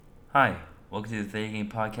Hi, welcome to the Theta Game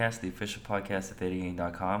Podcast, the official podcast of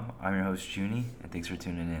ThetaGame.com. I'm your host, Junie, and thanks for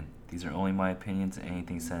tuning in. These are only my opinions, and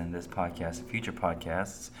anything said in this podcast and future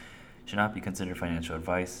podcasts should not be considered financial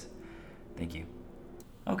advice. Thank you.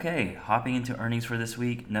 Okay, hopping into earnings for this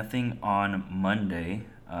week. Nothing on Monday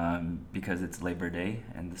because it's Labor Day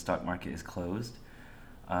and the stock market is closed.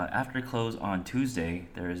 After close on Tuesday,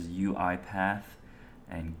 there is UiPath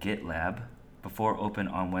and GitLab. Before open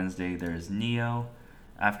on Wednesday, there is NEO.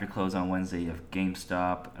 After close on Wednesday, you have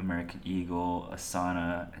GameStop, American Eagle,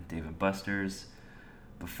 Asana, and Dave & Buster's.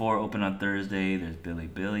 Before open on Thursday, there's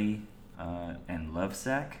Bilibili and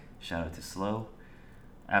Lovesac. Shout out to Slow.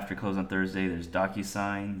 After close on Thursday, there's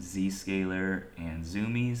DocuSign, Zscaler, and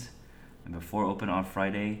Zoomies. And before open on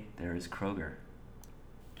Friday, there is Kroger.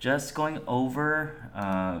 Just going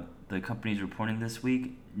over the companies reporting this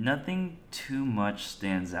week, nothing too much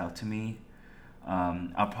stands out to me.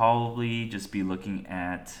 I'll probably just be looking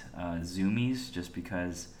at Zoomies just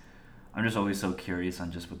because I'm just always so curious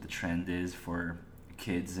on just what the trend is for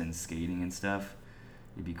kids and skating and stuff.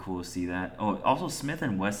 It'd be cool to see that. Oh, also Smith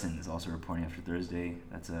 & Wesson is also reporting after Thursday.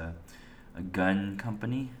 That's a gun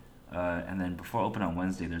company. And then before open on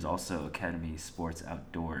Wednesday, there's also Academy Sports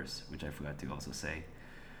Outdoors, which I forgot to also say.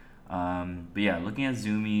 But yeah, looking at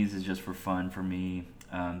Zoomies is just for fun for me.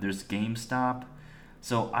 There's GameStop.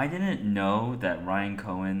 So I didn't know that Ryan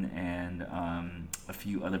Cohen and a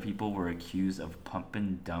few other people were accused of pump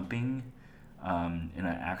and dumping in an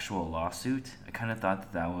actual lawsuit. I kind of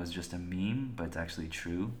thought that was just a meme, but it's actually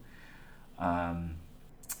true. And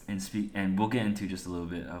we'll get into just a little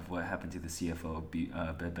bit of what happened to the CFO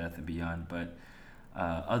of Bed Bath & Beyond. But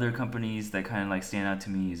other companies that kind of like stand out to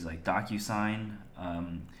me is like DocuSign.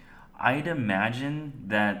 I'd imagine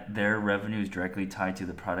that their revenue is directly tied to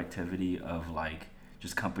the productivity of like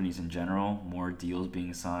just companies in general. More deals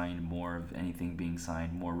being signed, more of anything being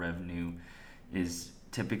signed, more revenue is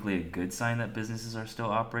typically a good sign that businesses are still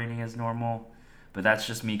operating as normal. But that's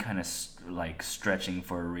just me kind of like stretching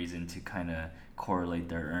for a reason to kind of correlate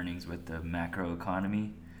their earnings with the macro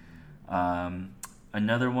economy.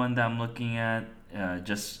 Another one that I'm looking at,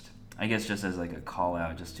 just I guess just as like a call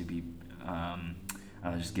out, just to be,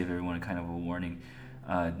 I'll just give everyone a kind of a warning.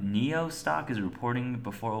 NEO stock is reporting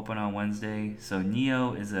before open on Wednesday. So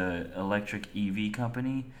NEO is a electric EV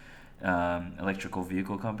company, electrical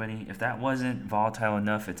vehicle company. If that wasn't volatile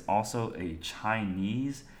enough, it's also a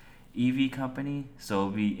Chinese EV company. So it'll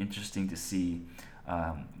be interesting to see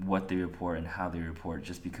what they report and how they report.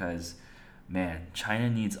 Just because, man, China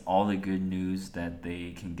needs all the good news that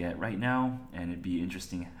they can get right now, and it'd be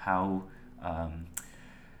interesting how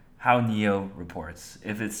NEO reports.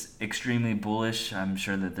 If it's extremely bullish, I'm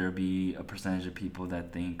sure that there'll be a percentage of people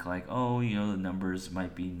that think like, oh, the numbers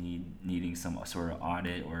might be needing some sort of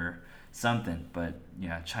audit or something. But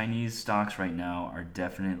yeah, Chinese stocks right now are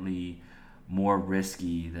definitely more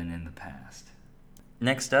risky than in the past.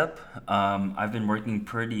 Next up, I've been working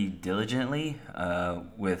pretty diligently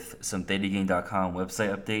with some ThetaGame.com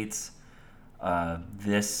website updates.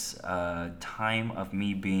 This time of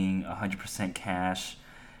me being 100% cash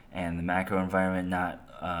and the macro environment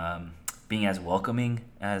not being as welcoming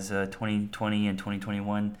as 2020 and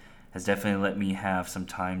 2021 has definitely let me have some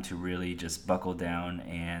time to really just buckle down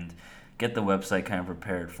and get the website kind of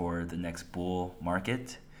prepared for the next bull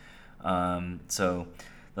market. So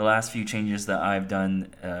the last few changes that I've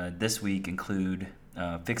done this week include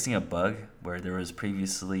fixing a bug where there was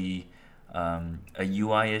previously a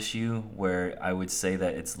UI issue where I would say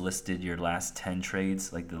that it's listed your last 10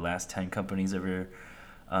 trades, like the last 10 companies of your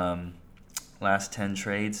last 10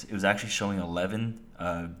 trades. It was actually showing 11.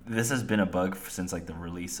 This has been a bug since like the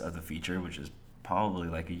release of the feature, which is probably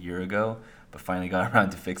like a year ago, but finally got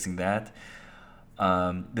around to fixing that.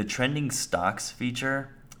 The trending stocks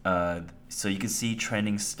feature, so you can see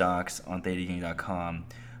trending stocks on ThetaGame.com.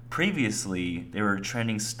 Previously, they were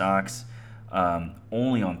trending stocks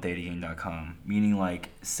only on ThetaGame.com, meaning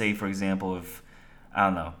like, say for example, if I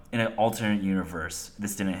don't know, in an alternate universe,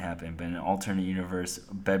 this didn't happen, but in an alternate universe,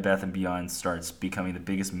 Bed Bath & Beyond starts becoming the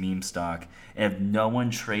biggest meme stock. And if no one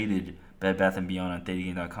traded Bed Bath & Beyond on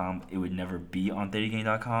ThetaGame.com, it would never be on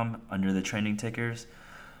ThetaGame.com under the trending tickers.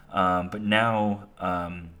 But now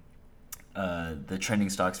the trending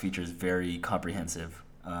stocks feature is very comprehensive.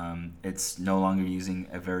 It's no longer using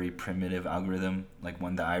a very primitive algorithm like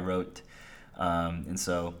one that I wrote. And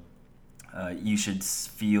so you should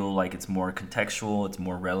feel like it's more contextual, it's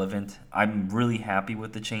more relevant. I'm really happy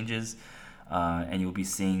with the changes, and you'll be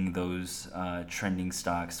seeing those trending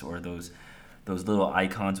stocks or those little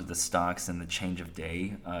icons with the stocks and the change of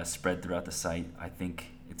day spread throughout the site. I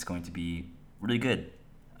think it's going to be really good.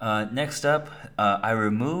 Next up, I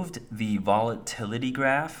removed the volatility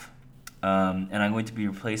graph, and I'm going to be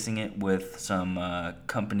replacing it with some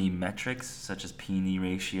company metrics such as P/E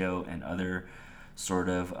ratio and other sort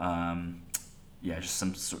of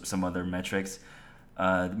just some other metrics.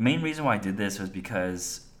 The main reason why I did this was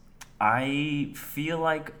because I feel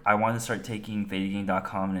like I want to start taking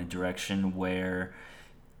ThetaGang.com in a direction where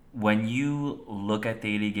when you look at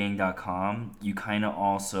ThetaGang.com, you kind of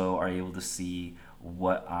also are able to see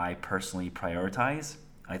what I personally prioritize.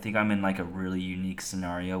 I think I'm in like a really unique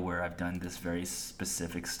scenario where I've done this very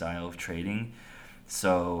specific style of trading.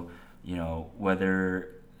 So,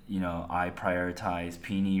 whether, I prioritize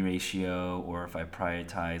P/E ratio or if I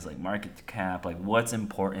prioritize like market cap, like what's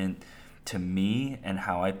important to me and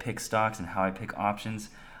how I pick stocks and how I pick options,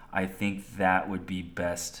 I think that would be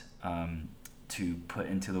best to put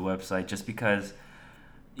into the website, just because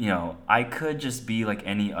I could just be like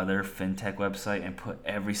any other fintech website and put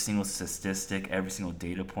every single statistic, every single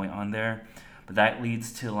data point on there. But that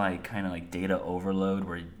leads to like kind of like data overload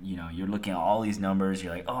where, you're looking at all these numbers.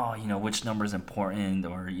 You're like, oh, which number is important,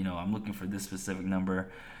 or, I'm looking for this specific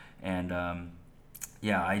number. And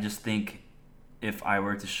I just think if I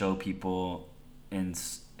were to show people in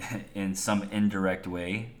in some indirect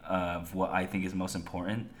way of what I think is most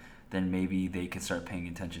important, then maybe they can start paying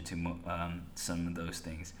attention to some of those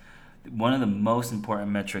things. One of the most important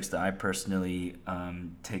metrics that I personally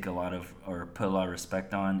take a lot of, or put a lot of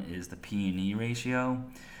respect on, is the P/E ratio,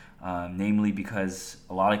 namely because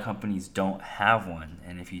a lot of companies don't have one,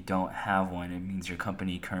 and if you don't have one, it means your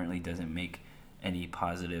company currently doesn't make any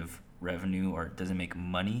positive revenue or doesn't make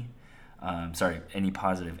money. Any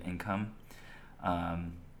positive income.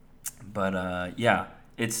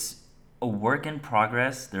 It's a work in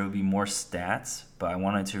progress. There will be more stats, but I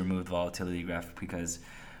wanted to remove the volatility graph because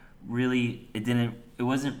really it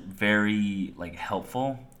wasn't very like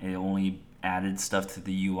helpful. It only added stuff to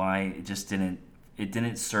the UI. It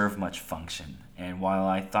didn't serve much function. And while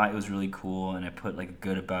I thought it was really cool and I put like a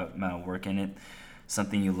good amount of work in it,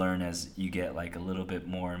 something you learn as you get like a little bit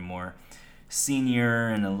more and more senior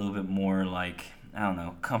and a little bit more like, I don't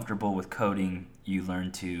know, comfortable with coding, you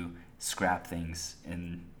learn to scrap things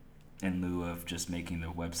in lieu of just making the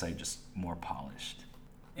website just more polished.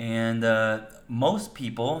 And most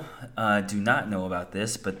people do not know about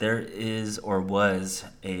this, but there is or was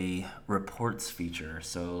a reports feature.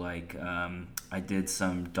 So like I did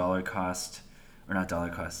some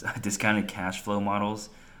discounted cash flow models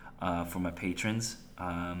for my patrons.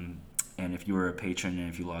 And if you were a patron and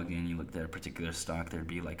if you logged in, you looked at a particular stock, there'd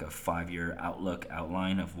be like a 5-year outlook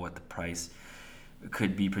outline of what the price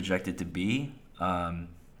could be projected to be.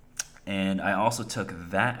 And I also took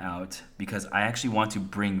that out because I actually want to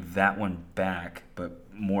bring that one back,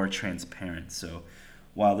 but more transparent. So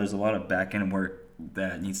while there's a lot of back-end work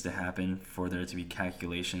that needs to happen for there to be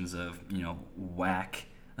calculations of, WACC,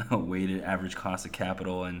 weighted average cost of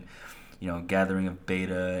capital, and, gathering of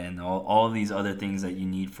beta and all of these other things that you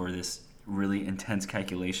need for this really intense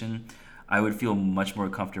calculation, I would feel much more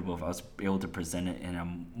comfortable if I was able to present it in a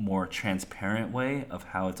more transparent way of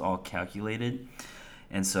how it's all calculated.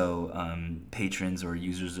 And so patrons or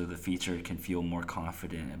users of the feature can feel more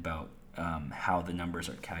confident about how the numbers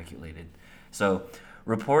are calculated. So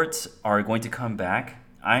reports are going to come back.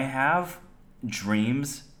 I have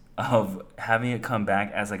dreams of having it come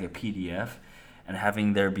back as like a PDF and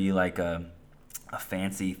having there be like a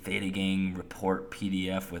fancy ThetaGang report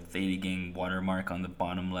PDF with ThetaGang watermark on the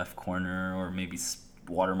bottom left corner, or maybe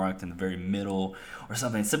watermarked in the very middle, or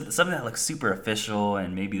something that looks super official.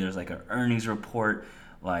 And maybe there's like an earnings report,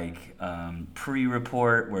 like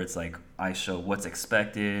pre-report, where it's like I show what's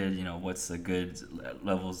expected, what's the good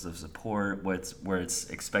levels of support, where it's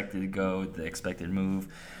expected to go, the expected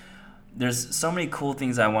move. There's so many cool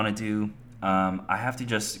things I want to do. I have to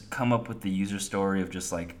just come up with the user story of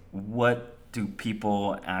just like what do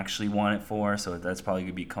people actually want it for. So that's probably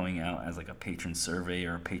going to be coming out as like a patron survey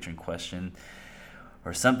or a patron question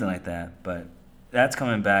or something like that. But that's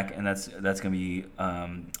coming back, and that's going to be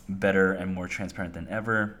better and more transparent than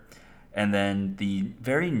ever. And then the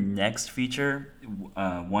very next feature,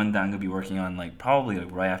 one that I'm going to be working on like probably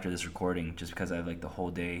like right after this recording, just because I have like the whole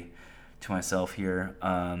day to myself here.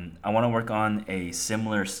 I want to work on a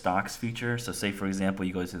similar stocks feature. So say, for example,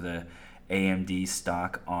 you go to the AMD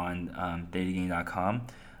stock on ThetaGang.com.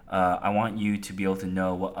 I want you to be able to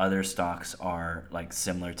know what other stocks are like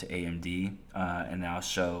similar to AMD, and I'll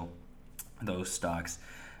show those stocks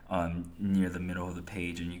near the middle of the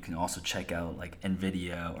page, and you can also check out like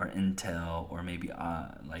NVIDIA or Intel or maybe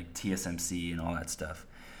like TSMC and all that stuff.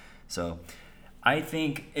 So I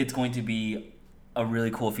think it's going to be a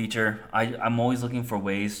really cool feature. I'm always looking for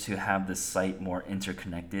ways to have the site more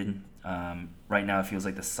interconnected. Right now, it feels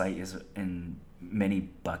like the site is in many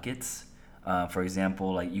buckets. For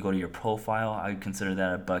example, like you go to your profile, I consider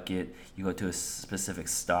that a bucket. You go to a specific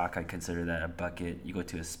stock, I consider that a bucket. You go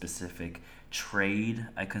to a specific trade,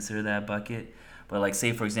 I consider that a bucket. But like,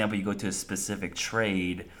 say for example, you go to a specific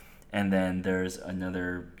trade, and then there's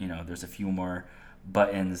another, there's a few more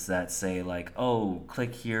buttons that say like, oh,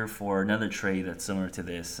 click here for another trade that's similar to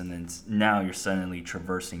this, and then now you're suddenly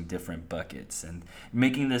traversing different buckets and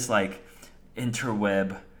making this like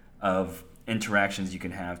interweb of interactions you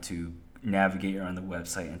can have to navigate around the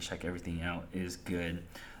website and check everything out is good.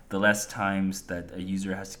 The less times that a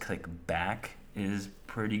user has to click back is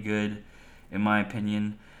pretty good, in my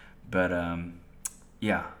opinion. But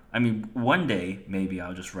yeah, I mean, one day maybe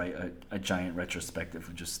I'll just write a giant retrospective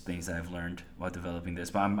of just things that I've learned while developing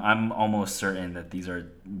this. But I'm almost certain that these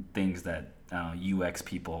are things that UX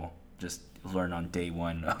people just learn on day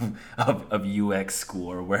one of UX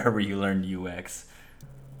school or wherever you learn UX.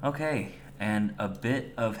 Okay, and a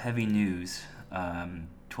bit of heavy news.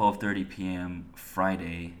 12:30 p.m.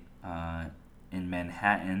 Friday in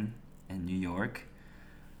Manhattan, in New York.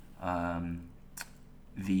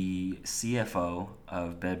 The CFO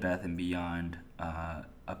of Bed Bath & Beyond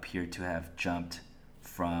appeared to have jumped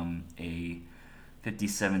from a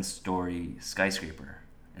 57-story skyscraper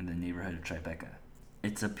in the neighborhood of Tribeca.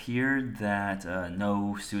 It's appeared that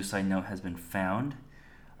no suicide note has been found,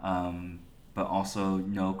 but also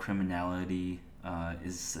no criminality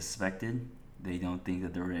is suspected. They don't think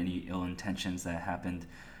that there were any ill intentions that happened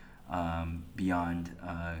beyond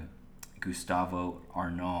Gustavo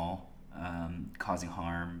Arnal causing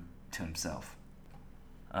harm to himself.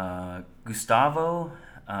 Gustavo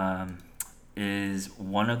is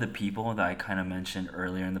one of the people that I kind of mentioned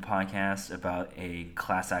earlier in the podcast about a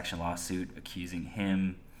class action lawsuit accusing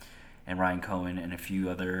him and Ryan Cohen and a few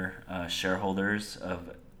other shareholders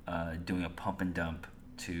of doing a pump and dump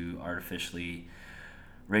to artificially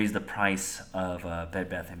raise the price of Bed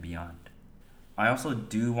Bath & Beyond. I also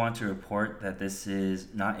do want to report that this is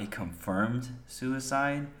not a confirmed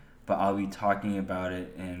suicide, but I'll be talking about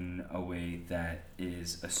it in a way that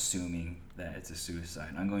is assuming that it's a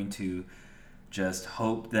suicide. I'm going to just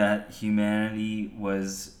hope that humanity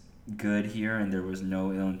was good here and there was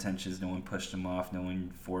no ill intentions, no one pushed him off, no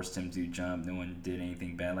one forced him to jump, no one did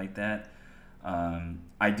anything bad like that.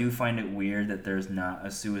 I do find it weird that there's not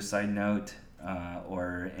a suicide note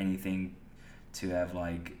or anything to have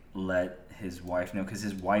like let his wife know, because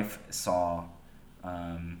his wife saw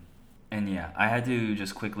and yeah, I had to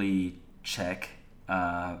just quickly check.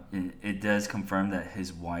 It does confirm that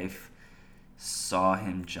his wife saw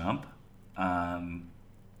him jump, and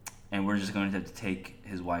we're just going to have to take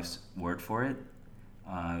his wife's word for it.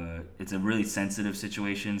 It's a really sensitive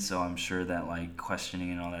situation, so I'm sure that like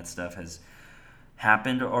questioning and all that stuff has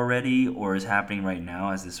happened already or is happening right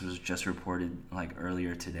now, as this was just reported like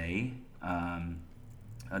earlier today,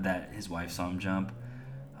 that his wife saw him jump,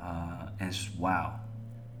 and it's just wow.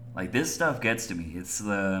 Like, this stuff gets to me. It's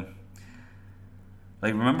the...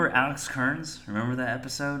 Like, remember Alex Kearns? Remember that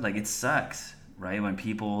episode? Like, it sucks, right? When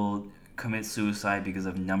people commit suicide because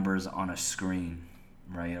of numbers on a screen,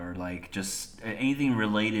 right? Or, like, just anything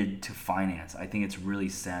related to finance. I think it's really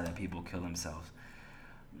sad that people kill themselves.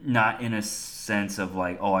 Not in a sense of,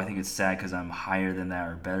 like, oh, I think it's sad because I'm higher than that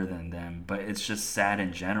or better than them. But it's just sad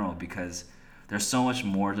in general because there's so much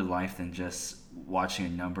more to life than just watching a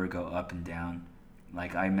number go up and down.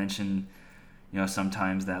 Like I mentioned,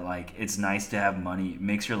 sometimes that like it's nice to have money. It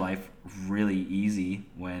makes your life really easy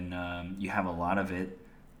when you have a lot of it,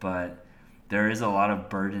 but there is a lot of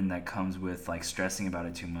burden that comes with like stressing about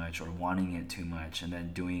it too much or wanting it too much and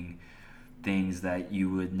then doing things that you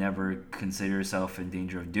would never consider yourself in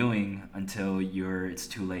danger of doing until it's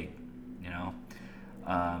too late,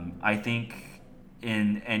 I think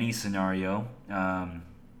in any scenario,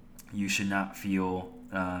 you should not feel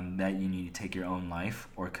that you need to take your own life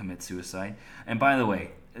or commit suicide. And by the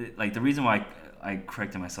way, like the reason why I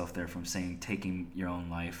corrected myself there from saying taking your own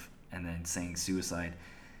life and then saying suicide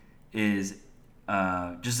is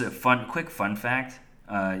just a quick fun fact.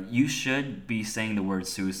 You should be saying the word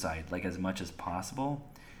suicide like as much as possible.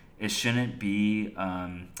 It shouldn't be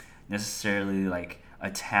necessarily like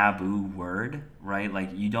a taboo word, right? Like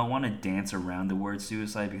you don't want to dance around the word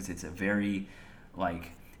suicide because it's a very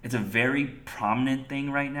prominent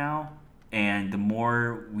thing right now, and the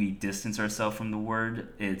more we distance ourselves from the word,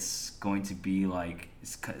 it's going to be like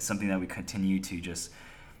something that we continue to just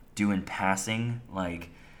do in passing, like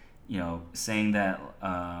saying that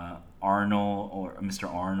Arnold or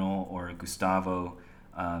Mr. Arnold or Gustavo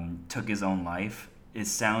took his own life. It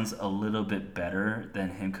sounds a little bit better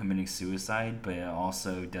than him committing suicide, but it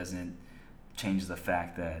also doesn't change the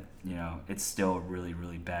fact that, it's still a really,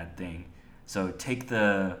 really bad thing. So take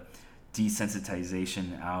the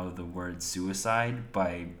desensitization out of the word suicide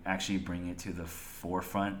by actually bringing it to the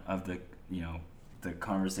forefront of the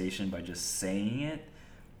conversation by just saying it,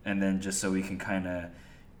 and then just so we can kind of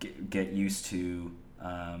get used to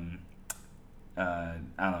I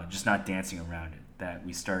don't know, just not dancing around it. That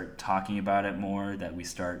we start talking about it more. That we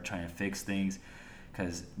start trying to fix things,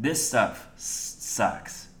 because this stuff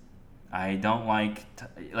sucks. I don't like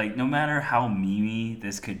no matter how memey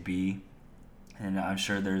this could be, and I'm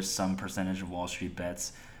sure there's some percentage of Wall Street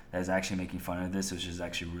bets that is actually making fun of this, which is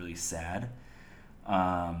actually really sad.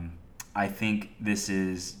 I think this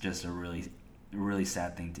is just a really, really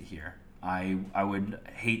sad thing to hear. I would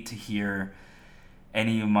hate to hear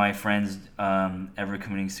any of my friends ever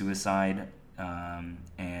committing suicide.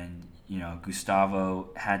 And Gustavo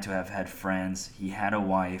had to have had friends. He had a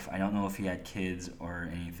wife. I don't know if he had kids or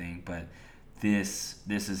anything, but this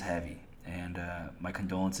is heavy. And my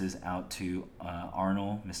condolences out to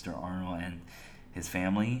Arnold, Mr. Arnold, and his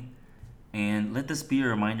family. And let this be a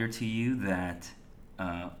reminder to you that,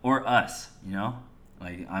 or us,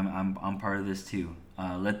 like I'm part of this too.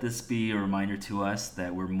 Let this be a reminder to us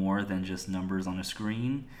that we're more than just numbers on a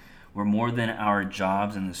screen. We're more than our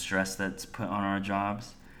jobs and the stress that's put on our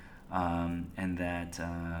jobs, and that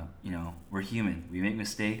we're human. We make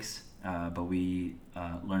mistakes, but we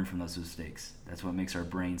learn from those mistakes. That's what makes our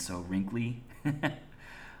brain so wrinkly,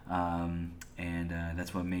 and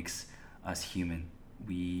that's what makes us human.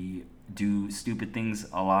 We do stupid things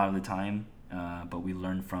a lot of the time, but we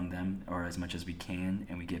learn from them, or as much as we can,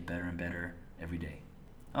 and we get better and better every day.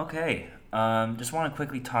 Okay, just want to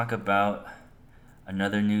quickly talk about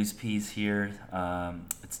another news piece here.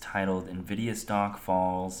 It's titled "NVIDIA Stock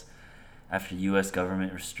Falls After U.S.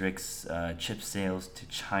 Government Restricts Chip Sales to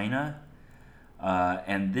China."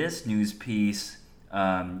 And this news piece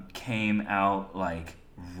came out like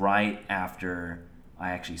right after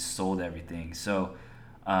I actually sold everything. So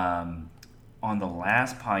on the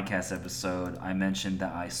last podcast episode, I mentioned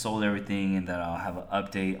that I sold everything and that I'll have an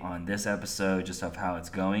update on this episode just of how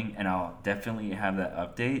it's going. And I'll definitely have that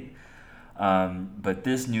update. But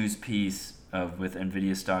this news piece with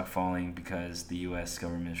NVIDIA stock falling because the U.S.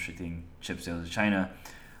 government restricting chip sales to China,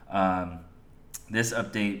 this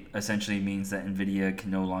update essentially means that NVIDIA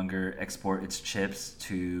can no longer export its chips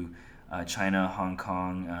to China, Hong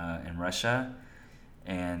Kong, and Russia,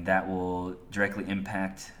 and that will directly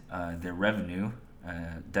impact their revenue,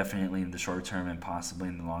 definitely in the short term and possibly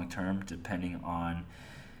in the long term, depending on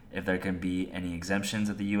if there can be any exemptions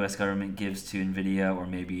that the U.S. government gives to NVIDIA, or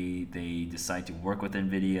maybe they decide to work with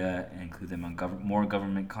NVIDIA and include them on more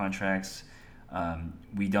government contracts.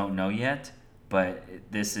 We don't know yet, but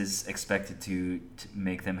this is expected to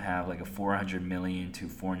make them have like a 400 million to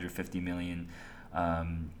 450 million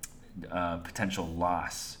potential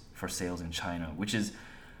loss for sales in China, which is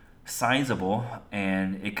sizable,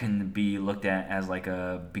 and it can be looked at as like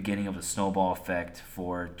a beginning of a snowball effect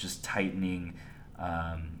for just tightening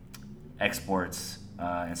exports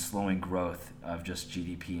and slowing growth of just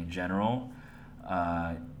GDP in general.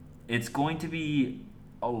 It's going to be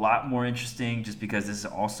a lot more interesting just because this is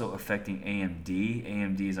also affecting AMD.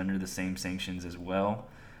 AMD is under the same sanctions as well.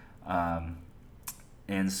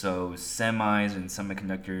 And so semis and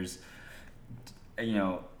semiconductors,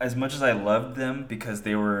 as much as I loved them because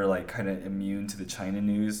they were like kind of immune to the China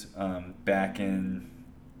news back in,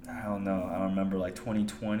 I don't remember, like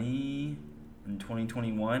 2020 and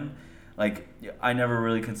 2021. Like, I never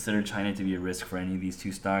really considered China to be a risk for any of these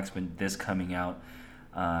two stocks, but this coming out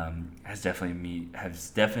has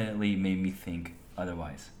definitely made me think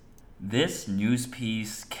otherwise. This news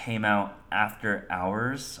piece came out after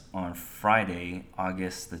hours on Friday,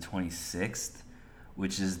 August the 26th,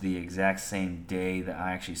 which is the exact same day that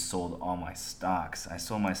I actually sold all my stocks. I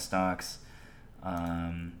sold my stocks,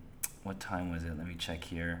 what time was it? Let me check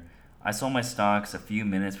here. I sold my stocks a few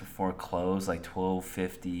minutes before close, like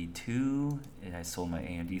 12:52. And I sold my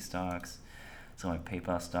AMD stocks. Sold my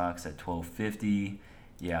PayPal stocks at 12:50.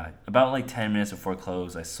 Yeah, about like 10 minutes before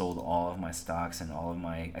close, I sold all of my stocks and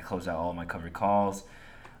I closed out all of my covered calls.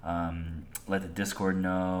 Let the Discord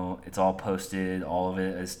know. It's all posted. All of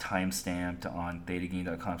it is time-stamped on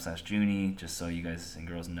thetagang.com/Junie, just so you guys and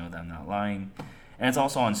girls know that I'm not lying. And it's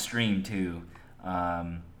also on stream too.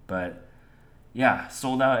 But yeah,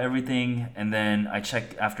 sold out everything, and then I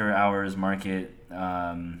checked after hours market.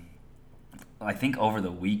 I think over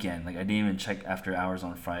the weekend, like I didn't even check after hours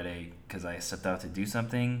on Friday because I stepped out to do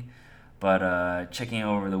something. But checking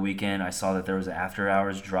over the weekend, I saw that there was an after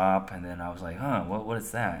hours drop, and then I was like, huh, what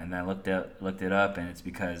is that? And I looked it up, and it's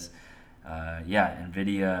because, yeah,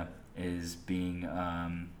 Nvidia is being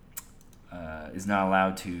is not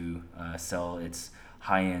allowed to sell its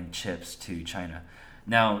high end chips to China.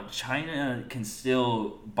 Now, China can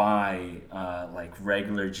still buy like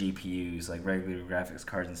regular GPUs, like regular graphics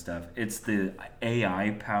cards and stuff. It's the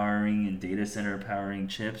AI powering and data center powering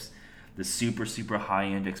chips, the super high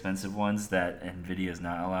end expensive ones that Nvidia is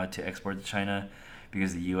not allowed to export to China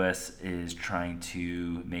because the US is trying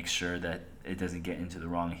to make sure that it doesn't get into the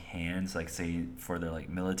wrong hands, like say for the like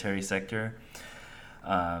military sector.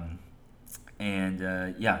 Um, and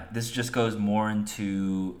yeah, this just goes more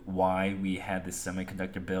into why we had this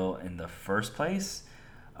semiconductor bill in the first place,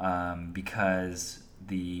 because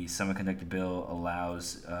the semiconductor bill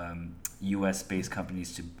allows U.S. based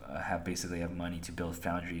companies to have money to build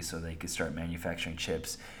foundries so they could start manufacturing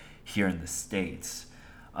chips here in the states.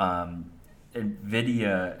 Um,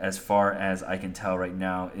 Nvidia, as far as I can tell right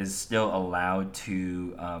now, is still allowed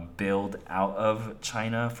to build out of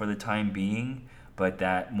China for the time being, but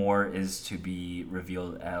that more is to be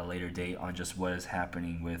revealed at a later date on just what is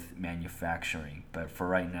happening with manufacturing. But for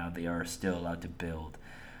right now, they are still allowed to build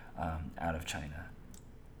out of China.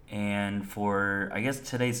 And for, I guess,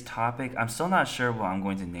 today's topic, I'm still not sure what I'm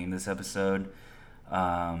going to name this episode,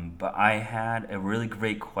 but I had a really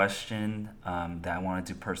great question that I wanted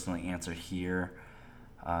to personally answer here.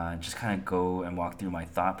 Just kind of go and walk through my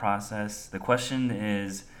thought process. The question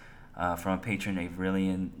is from a patron,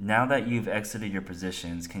 Avrilian. Now that you've exited your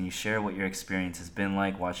positions, can you share what your experience has been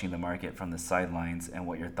like watching the market from the sidelines and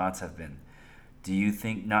what your thoughts have been? Do you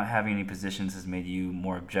think not having any positions has made you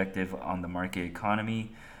more objective on the market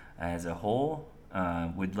economy as a whole?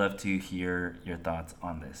 Would love to hear your thoughts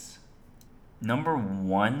on this. Number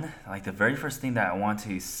one, like the very first thing that I want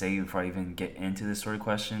to say before I even get into this sort of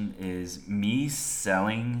question is me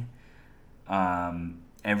selling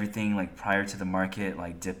everything like prior to the market,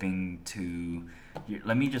 like dipping to.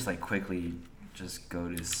 Let me just like quickly just go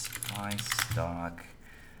to SPY stock,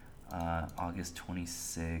 August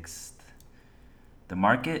 26th. The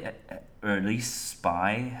market, or at least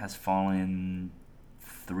SPY, has fallen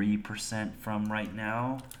 3% from right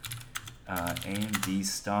now. AMD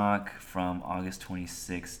stock from August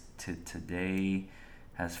 26th to today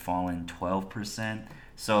has fallen 12%.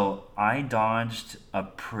 So I dodged a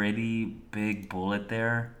pretty big bullet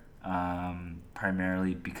there,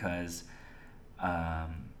 primarily because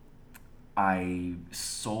I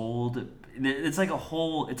sold. It's like a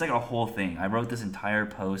whole thing. I wrote this entire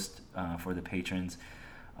post for the patrons.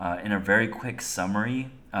 In a very quick summary,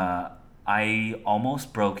 I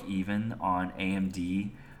almost broke even on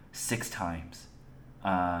AMD 6 times.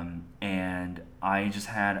 And I just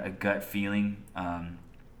had a gut feeling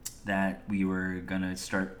that we were going to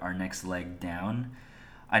start our next leg down.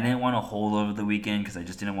 I didn't want to hold over the weekend because I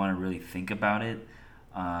just didn't want to really think about it.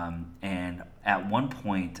 And at one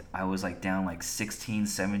point, I was like down like 16,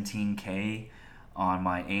 17K on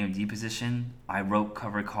my AMD position. I wrote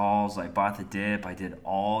cover calls, I bought the dip, I did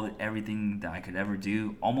everything that I could ever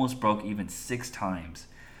do. Almost broke even 6 times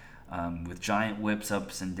with giant whips,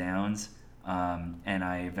 ups and downs. And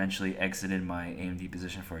I eventually exited my AMD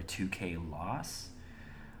position for a 2K loss.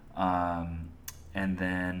 And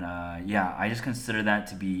then, yeah, I just consider that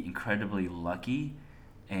to be incredibly lucky.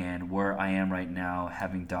 And where I am right now,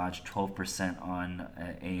 having dodged 12% on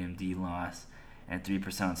AMD loss and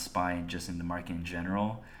 3% on SPY and just in the market in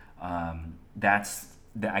general, I guess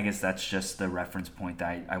that's just the reference point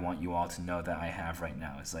that I want you all to know that I have right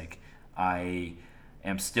now. It's like I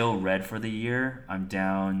am still red for the year. I'm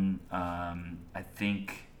down, I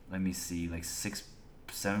think, let me see, like 6,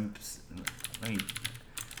 7, let me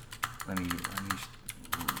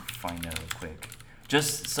find that real quick.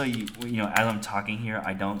 Just so you know, as I'm talking here,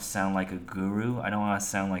 I don't sound like a guru. I don't want to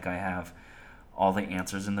sound like I have all the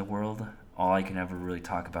answers in the world. All I can ever really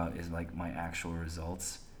talk about is like my actual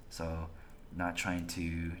results. So, not trying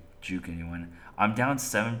to juke anyone. I'm down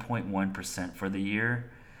 7.1% for the year.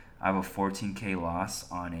 I have a 14K loss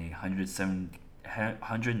on a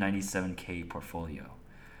 197K portfolio.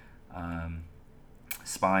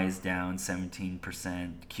 SPY is down 17%.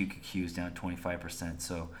 QQQ is down 25%.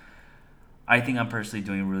 So I think I'm personally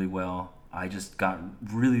doing really well. I just got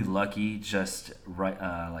really lucky just right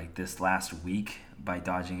like this last week by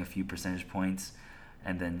dodging a few percentage points,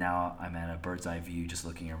 and then now I'm at a bird's eye view just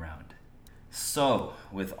looking around. So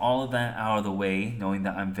with all of that out of the way, knowing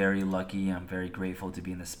that I'm very lucky, I'm very grateful to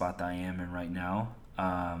be in the spot that I am in right now.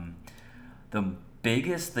 The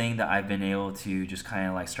biggest thing that I've been able to just kind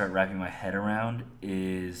of like start wrapping my head around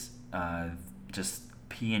is just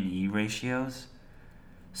P&E ratios.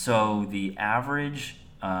 So the average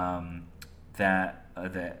that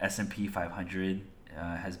the S&P 500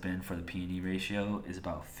 has been for the P&E ratio is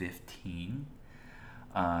about 15.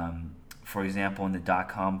 For example, in the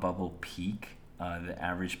dot-com bubble peak, the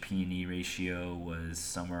average P&E ratio was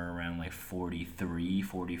somewhere around like 43,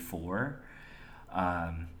 44.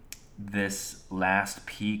 This last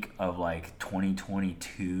peak of like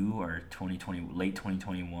 2022 or 2020, late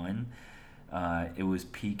 2021, it was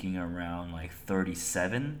peaking around like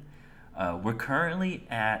 37. We're currently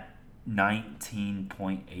at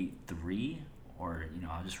 19.83, or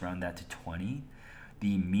I'll just round that to 20.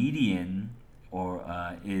 The median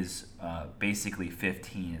is basically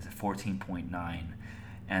 15. It's 14.9,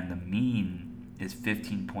 and the mean is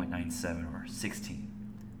 15.97 or 16.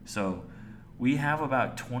 So we have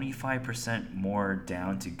about 25% more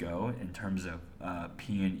down to go in terms of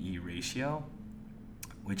P&E ratio,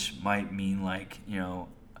 which might mean like,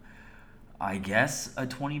 I guess a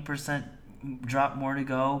 20% drop more to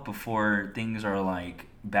go before things are like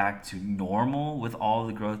back to normal with all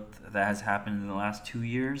the growth that has happened in the last 2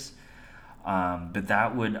 years. But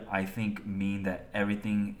that would, I think, mean that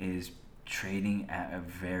everything is trading at a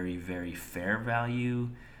very, very fair value.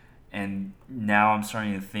 And now I'm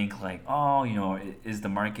starting to think like, is the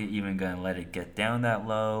market even going to let it get down that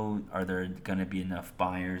low? Are there going to be enough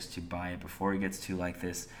buyers to buy it before it gets to like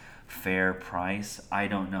this fair price? I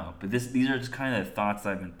don't know. But these are just kind of the thoughts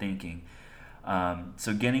I've been thinking.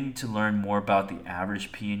 So getting to learn more about the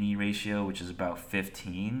average P&E ratio, which is about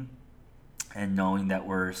 15, and knowing that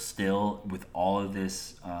we're still, with all of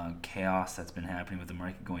this chaos that's been happening with the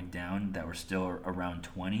market going down, that we're still around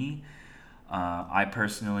 20. I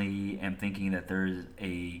personally am thinking that there's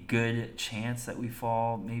a good chance that we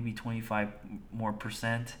fall maybe 25 more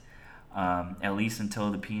percent, at least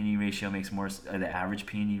until the P&E ratio makes more. The average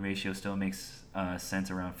P&E ratio still makes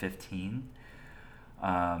sense around 15.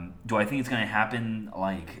 Do I think it's going to happen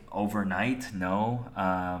like overnight? No.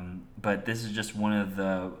 But this is just one of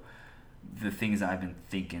the things I've been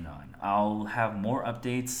thinking on. I'll have more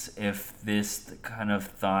updates if this kind of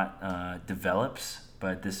thought develops.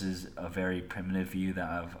 But this is a very primitive view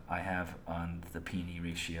that I have on the P&E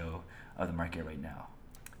ratio of the market right now.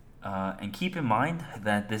 And keep in mind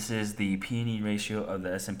that this is the P&E ratio of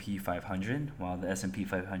the S&P 500. While the S&P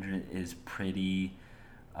 500 is pretty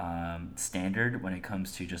standard when it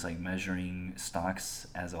comes to just like measuring stocks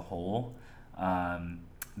as a whole,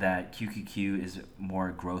 that QQQ is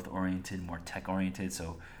more growth oriented, more tech oriented.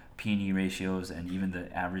 So P&E ratios and even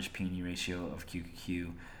the average P&E ratio of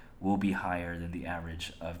QQQ will be higher than the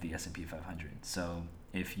average of the S&P 500. So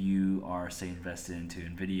if you are, say, invested into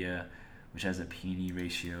NVIDIA, which has a P&E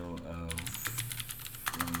ratio of,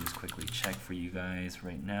 let me just quickly check for you guys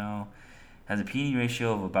right now, has a P&E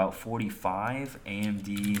ratio of about 45.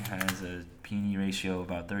 AMD has a P&E ratio of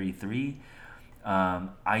about 33.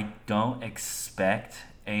 I don't expect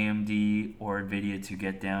AMD or NVIDIA to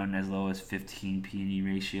get down as low as 15 P&E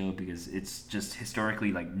ratio because it's just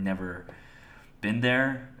historically like never been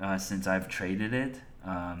there since I've traded it,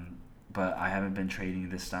 but I haven't been trading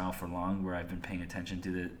this style for long, where I've been paying attention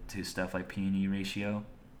to stuff like P&E ratio.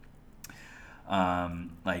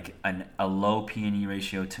 Like a low P&E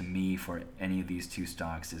ratio to me for any of these two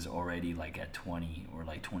stocks is already like at 20 or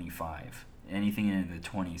like 25. Anything in the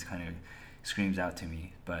 20s kind of screams out to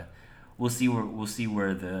me, but we'll see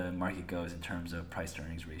where the market goes in terms of price to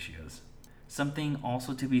earnings ratios. Something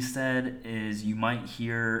also to be said is you might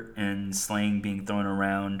hear in slang being thrown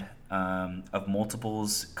around of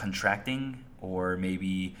multiples contracting, or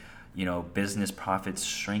maybe business profits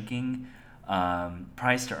shrinking.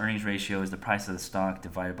 Price to earnings ratio is the price of the stock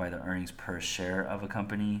divided by the earnings per share of a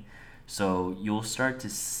company. So you'll start to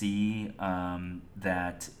see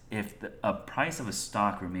that if a price of a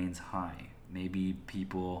stock remains high, maybe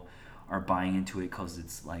people are buying into it because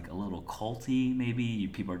it's like a little culty. Maybe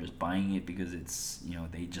people are just buying it because it's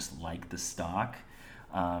they just like the stock,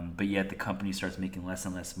 but yet the company starts making less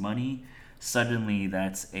and less money. Suddenly,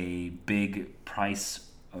 that's a big price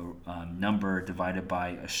number divided by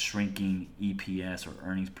a shrinking EPS or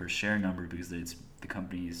earnings per share number because the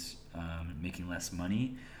company's making less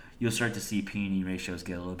money. You'll start to see P&E ratios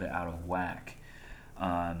get a little bit out of whack.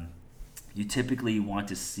 You typically want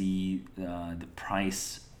to see the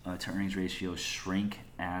price to earnings ratio shrink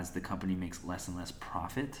as the company makes less and less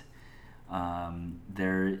profit.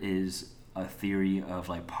 There is a theory of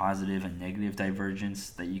like positive and negative divergence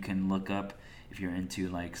that you can look up if you're into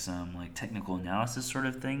like some like technical analysis sort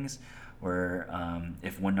of things, where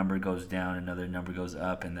if one number goes down, another number goes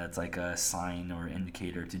up, and that's like a sign or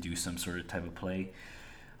indicator to do some sort of type of play.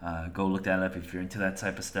 Go look that up if you're into that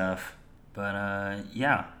type of stuff. But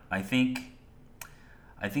yeah, I think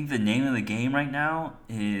the name of the game right now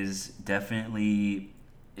is definitely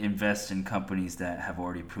invest in companies that have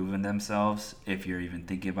already proven themselves. If you're even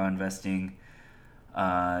thinking about investing,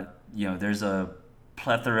 there's a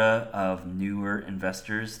plethora of newer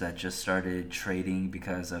investors that just started trading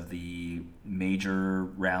because of the major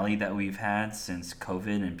rally that we've had since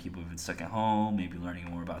COVID, and people have been stuck at home, maybe learning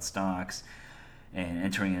more about stocks and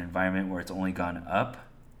entering an environment where it's only gone up.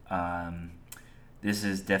 Um, this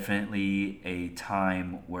is definitely a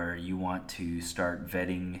time where you want to start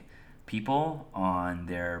vetting people on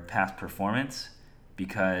their past performance,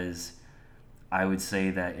 because I would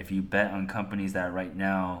say that if you bet on companies that right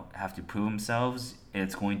now have to prove themselves,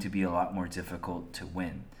 it's going to be a lot more difficult to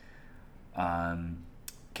win. Um,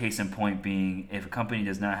 Case in point being, if a company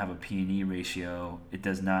does not have a P&E ratio, it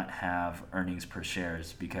does not have earnings per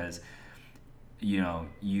shares, because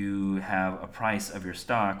you have a price of your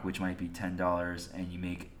stock which might be $10 and you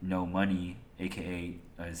make no money, aka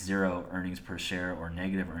zero earnings per share or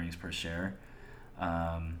negative earnings per share,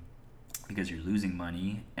 um, because you're losing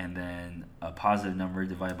money, and then a positive number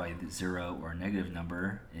divided by the zero or negative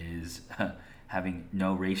number is having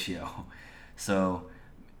no ratio. So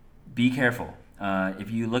be careful. If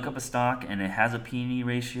you look up a stock and it has a P&E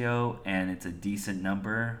ratio and it's a decent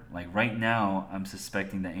number, like right now, I'm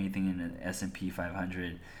suspecting that anything in the S&P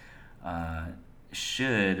 500 uh,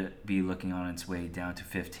 should be looking on its way down to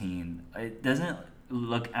 15. It doesn't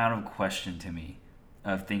look out of question to me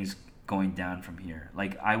of things going down from here.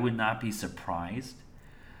 Like, I would not be surprised.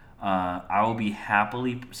 I will be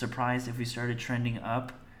happily surprised if we started trending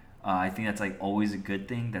up. I think that's like always a good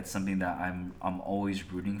thing. That's something that I'm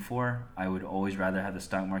always rooting for. I would always rather have the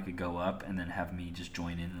stock market go up and then have me just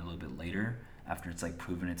join in a little bit later after it's like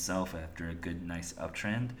proven itself after a good nice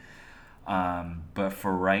uptrend. But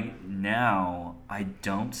for right now, I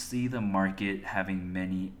don't see the market having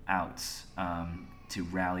many outs to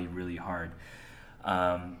rally really hard.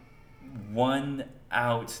 Um, One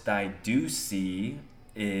out that I do see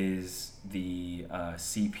is the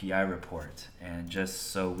CPI report, and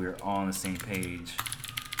just so we're all on the same page,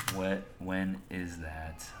 when is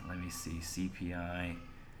that? Let me see. CPI.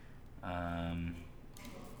 Um,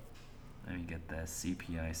 Let me get that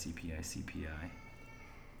CPI,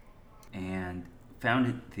 and found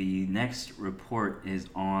it. The next report is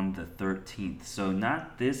on the 13th. So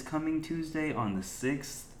not this coming Tuesday on the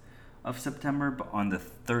 6th of September, but on the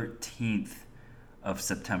 13th of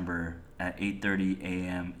September at 8:30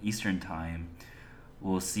 a.m. Eastern Time,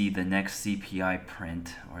 we'll see the next CPI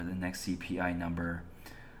print or the next CPI number.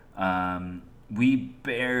 We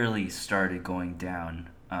barely started going down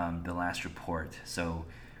the last report. So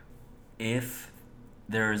if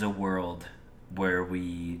there is a world where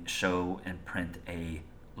we show and print a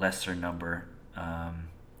lesser number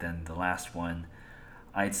than the last one,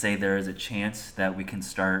 I'd say there is a chance that we can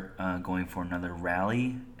start going for another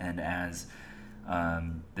rally, and as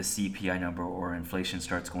the CPI number or inflation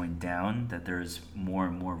starts going down, that there's more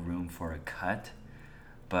and more room for a cut.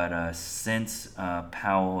 But since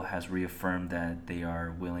Powell has reaffirmed that they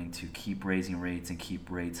are willing to keep raising rates and keep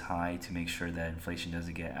rates high to make sure that inflation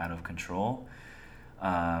doesn't get out of control,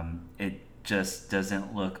 it just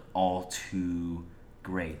doesn't look all too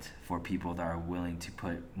great for people that are willing to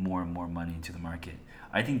put more and more money into the market.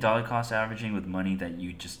 I think dollar cost averaging with money that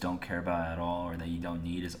you just don't care about at all or that you don't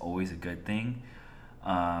need is always a good thing.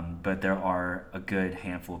 But there are a good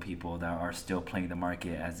handful of people that are still playing the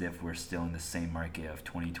market as if we're still in the same market of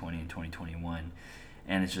 2020 and 2021.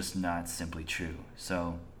 And it's just not simply true.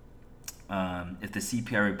 So if the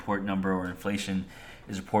CPI report number or inflation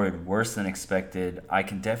is reported worse than expected, I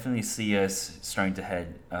can definitely see us starting to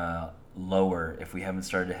head lower if we haven't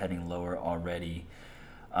started heading lower already.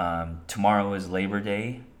 Tomorrow is Labor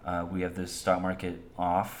Day. We have the stock market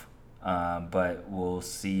off, but we'll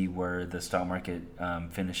see where the stock market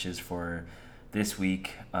finishes for this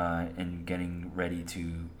week and getting ready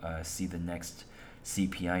to see the next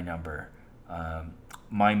CPI number.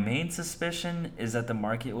 My main suspicion is that the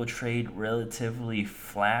market will trade relatively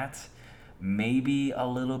flat, maybe a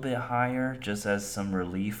little bit higher, just as some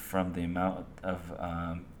relief from the amount of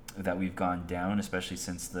that we've gone down, especially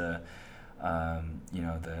since the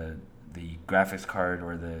the graphics card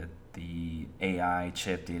or the AI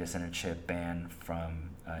chip, data center chip ban from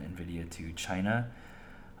NVIDIA to China.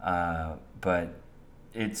 But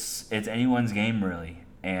it's anyone's game really,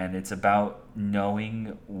 and it's about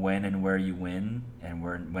knowing when and where you win and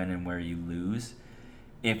when and where you lose.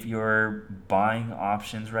 If you're buying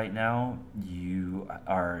options right now, you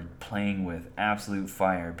are playing with absolute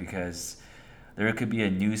fire, because There could be a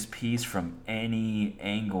news piece from any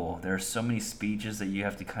angle. There are so many speeches that you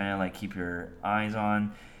have to kind of like keep your eyes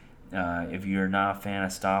on. If you're not a fan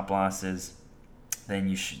of stop losses,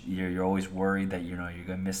 then you're always worried that you're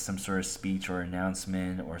gonna miss some sort of speech or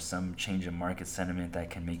announcement or some change in market sentiment that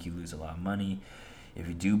can make you lose a lot of money. If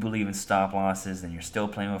you do believe in stop losses, then you're still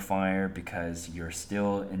playing with fire because you're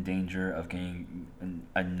still in danger of getting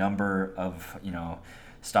a number of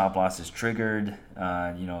stop losses triggered.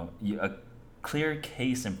 A clear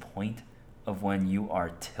case in point of when you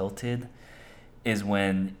are tilted is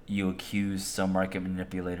when you accuse some market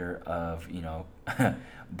manipulator of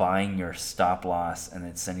buying your stop loss and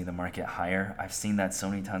then sending the market higher. I've seen that so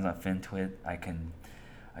many times on FinTwit. I can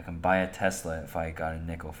buy a Tesla if I got a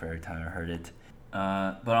nickel for every time I heard it.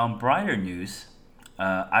 But on brighter news,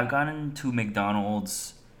 I've gotten to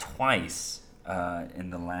McDonald's twice in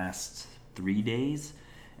the last 3 days,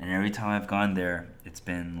 and every time I've gone there, it's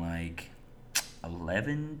been like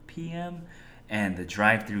 11 p.m. and the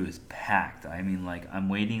drive-thru is packed. I mean, like I'm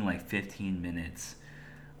waiting like 15 minutes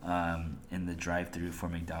in the drive-thru for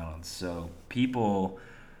McDonald's. So people,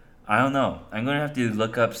 I don't know. I'm gonna have to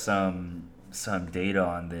look up some data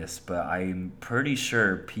on this, but I'm pretty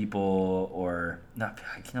sure people, or not,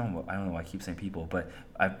 I don't know why I keep saying people, but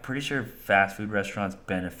I'm pretty sure fast food restaurants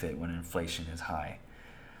benefit when inflation is high.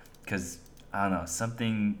 Because, I don't know,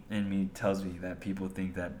 something in me tells me that people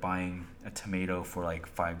think that buying a tomato for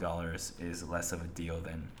like $5 is less of a deal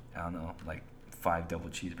than, I don't know, like 5 double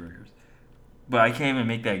cheeseburgers. But I can't even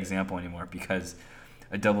make that example anymore because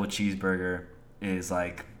a double cheeseburger is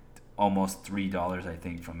like almost $3, I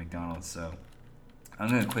think, from McDonald's. So I'm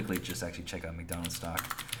going to quickly just actually check out McDonald's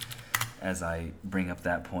stock as I bring up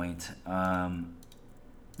that point.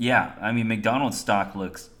 Yeah, I mean, McDonald's stock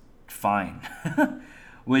looks fine,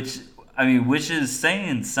 which is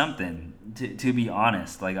saying something, to be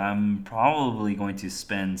honest. Like, I'm probably going to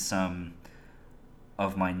spend some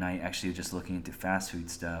of my night actually just looking into fast food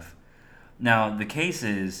stuff. Now, the case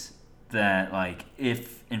is that, like,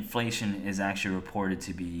 if inflation is actually reported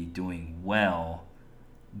to be doing well,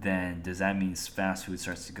 then does that mean fast food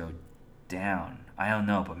starts to go down? I don't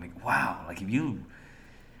know, but wow, like if you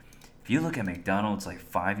look at McDonald's like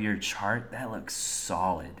 5-year chart, that looks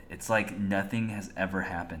solid. It's like nothing has ever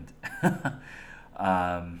happened.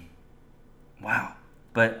 Wow.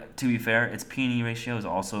 But to be fair, its P&E ratio is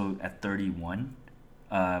also at 31.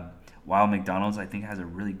 While McDonald's, I think, has a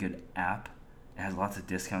really good app. It has lots of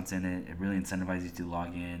discounts in it. It really incentivizes you to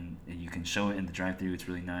log in. You can show it in the drive-thru. It's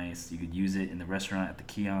really nice. You could use it in the restaurant at the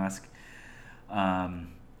kiosk.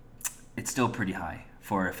 It's still pretty high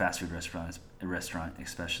for a fast food restaurant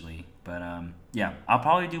especially. But yeah, I'll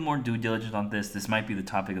probably do more due diligence on this. This might be the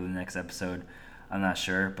topic of the next episode. I'm not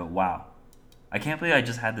sure, but wow. I can't believe I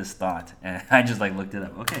just had this thought and I just like looked it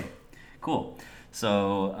up. Okay, cool.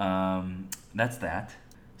 So that's that.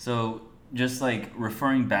 So just like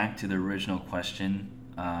referring back to the original question,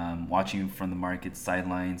 watching from the market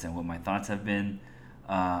sidelines and what my thoughts have been,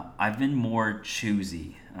 I've been more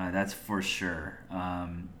choosy. That's for sure.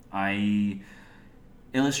 I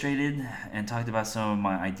illustrated and talked about some of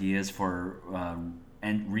my ideas for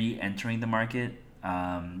re-entering the market.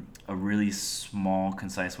 A really small,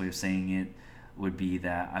 concise way of saying it would be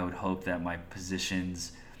that I would hope that my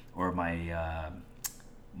positions or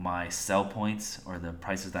my sell points or the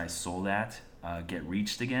prices that I sold at get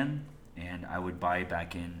reached again, and I would buy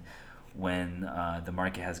back in when the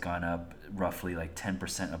market has gone up roughly like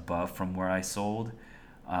 10% above from where I sold,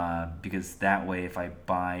 because that way if I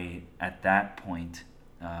buy at that point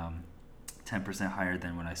 10% higher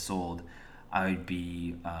than when I sold, I would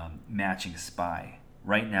be matching SPY.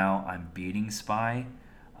 Right now I'm beating SPY,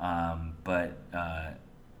 but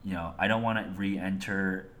I don't want to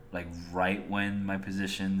re-enter like right when my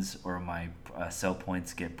positions or my sell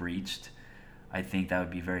points get breached. I think that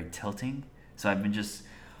would be very tilting. So I've been just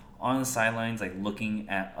on the sidelines, like looking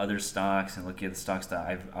at other stocks and looking at the stocks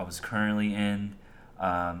that I was currently in.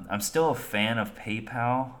 I'm still a fan of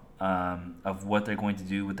PayPal, of what they're going to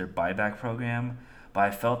do with their buyback program, but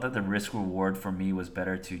I felt that the risk reward for me was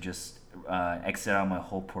better to just exit out my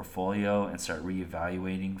whole portfolio and start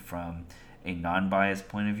reevaluating from a non-biased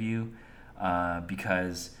point of view,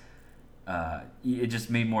 because it just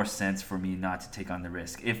made more sense for me not to take on the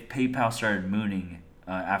risk. If PayPal started mooning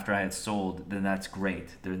after I had sold, then that's great.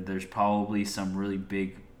 There's probably some really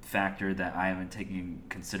big factor that I haven't taken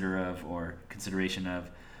consideration of,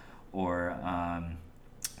 or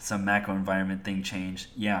some macro environment thing changed.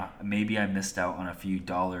 Yeah, maybe I missed out on a few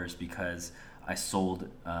dollars because I sold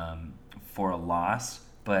for a loss,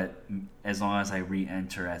 but as long as I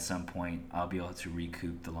re-enter at some point, I'll be able to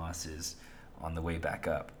recoup the losses on the way back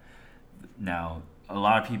up. Now, a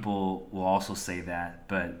lot of people will also say that,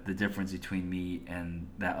 but the difference between me and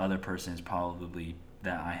that other person is probably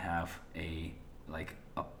that I have a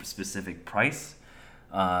specific price.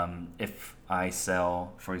 If I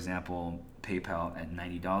sell, for example, PayPal at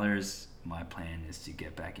 $90, my plan is to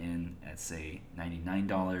get back in at say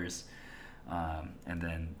 $99, and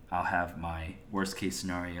then I'll have my worst case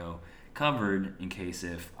scenario covered in case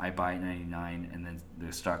if I buy at 99 and then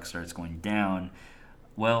the stock starts going down.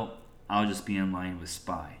 Well, I'll just be in line with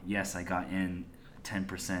SPY. Yes, I got in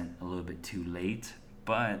 10% a little bit too late,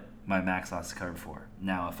 but my max loss is covered for.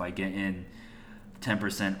 Now, if I get in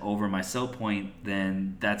 10% over my sell point,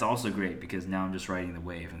 then that's also great because now I'm just riding the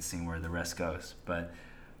wave and seeing where the rest goes. But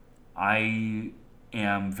I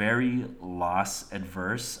am very loss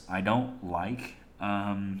adverse. I don't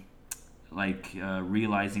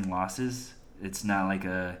realizing losses. It's not like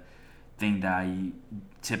a thing that I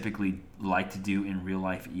typically like to do in real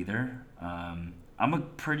life either. I'm a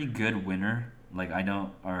pretty good winner.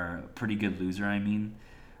 Or a pretty good loser, I mean.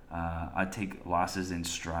 I take losses in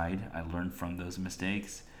stride. I learn from those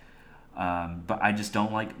mistakes. But I just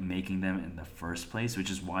don't like making them in the first place, which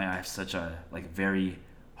is why I have such a very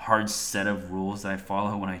hard set of rules that I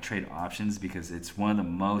follow when I trade options, because it's one of the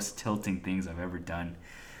most tilting things I've ever done,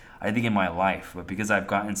 I think, in my life. But because I've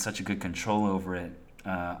gotten such a good control over it,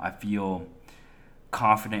 I feel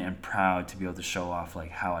confident and proud to be able to show off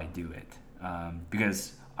how I do it.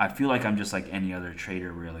 Because I feel like I'm just like any other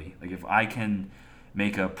trader, really. If I can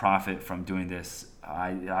make a profit from doing this,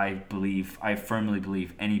 I firmly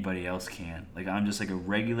believe anybody else can. I'm just a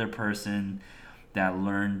regular person that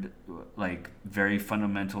learned very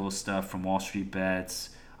fundamental stuff from Wall Street Bets.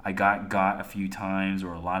 I got a few times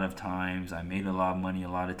or a lot of times. I made a lot of money a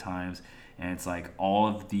lot of times, and it's all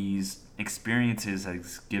of these experiences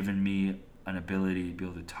has given me an ability to be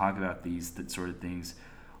able to talk about that sort of things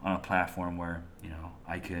on a platform where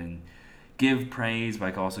I can give praise, but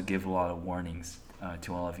I can also give a lot of warnings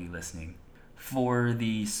to all of you listening. For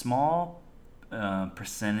the small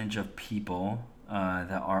percentage of people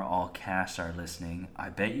that are all cash are listening, I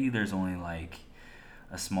bet you there's only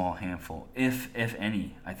a small handful, if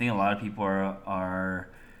any. I think a lot of people are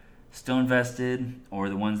still invested, or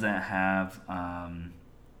the ones that have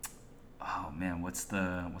what's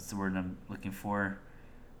the word I'm looking for?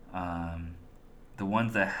 The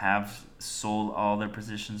ones that have sold all their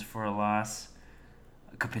positions for a loss,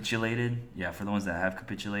 capitulated. Yeah, for the ones that have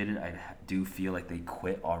capitulated, I do feel like they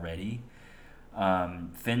quit already.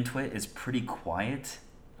 FinTwit is pretty quiet.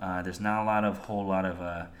 There's not a whole lot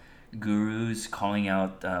of gurus calling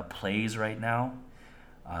out plays right now,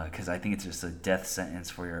 because I think it's just a death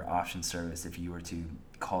sentence for your option service if you were to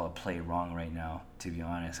call a play wrong right now, to be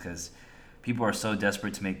honest, because people are so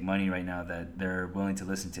desperate to make money right now that they're willing to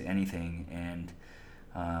listen to anything. And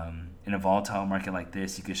in a volatile market like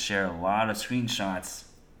this, you could share a lot of screenshots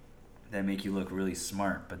that make you look really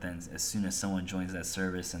smart, but then as soon as someone joins that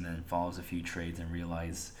service and then follows a few trades and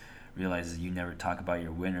realizes you never talk about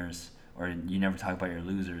your winners or you never talk about your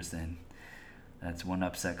losers, then that's one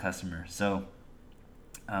upset customer. So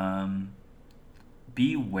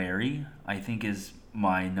be wary, I think, is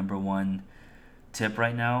my number one tip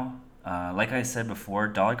right now. Like I said before,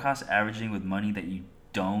 dollar cost averaging with money that you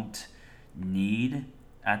don't need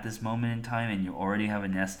at this moment in time, and you already have a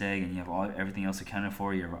nest egg and you have everything else accounted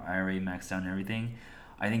for, your IRA maxed out and everything,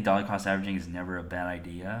 I think dollar cost averaging is never a bad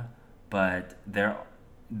idea. But there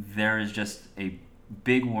is just a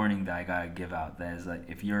big warning that I gotta give out, that is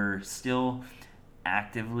if you're still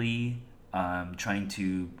actively trying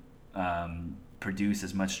to produce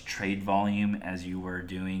as much trade volume as you were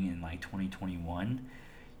doing in 2021,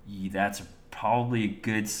 that's probably a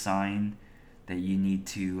good sign that you need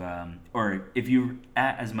to, or if you're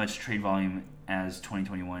at as much trade volume as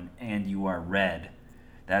 2021 and you are red,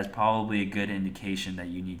 that's probably a good indication that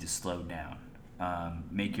you need to slow down.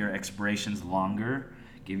 Make your expirations longer.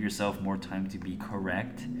 Give yourself more time to be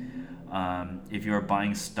correct. If you're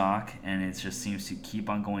buying stock and it just seems to keep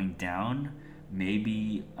on going down,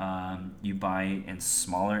 maybe you buy in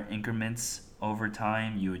smaller increments over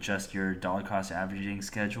time. You adjust your dollar cost averaging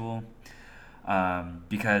schedule.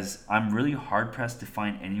 Because I'm really hard pressed to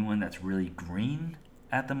find anyone that's really green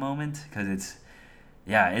at the moment, because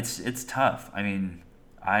it's tough. I mean,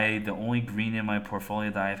 the only green in my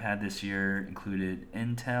portfolio that I've had this year included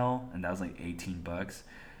Intel, and that was $18.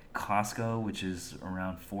 Costco, which is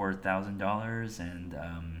around $4,000, and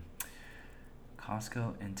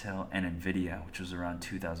Costco, Intel, and Nvidia, which was around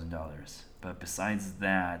 $2,000. But besides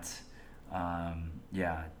that,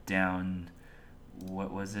 down.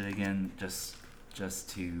 What was it again? Just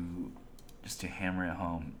to hammer it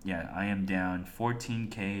home. Yeah, I am down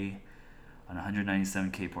 14K on a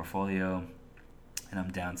 197K portfolio, and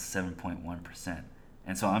I'm down 7.1%.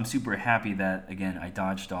 And so I'm super happy that, again, I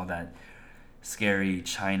dodged all that scary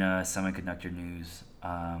China semiconductor news.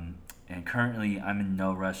 And currently, I'm in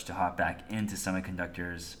no rush to hop back into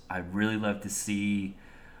semiconductors. I really love to see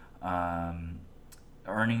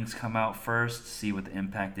earnings come out first, see what the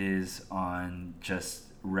impact is on just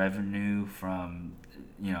revenue from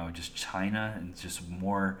just China, and just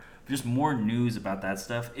more news about that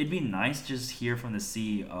stuff. It'd be nice to just hear from the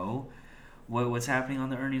CEO what's happening on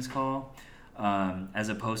the earnings call, as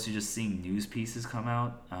opposed to just seeing news pieces come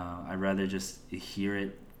out. I'd rather just hear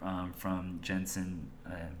it from Jensen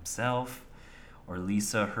himself or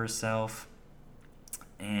Lisa herself.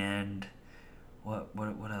 And what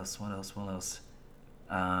else?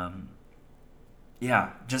 Yeah,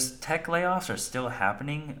 just tech layoffs are still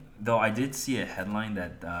happening, though I did see a headline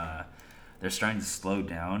that they're starting to slow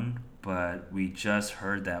down, but we just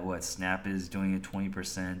heard that Snap is doing a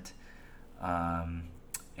 20%,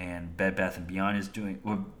 and Bed Bath & Beyond is doing,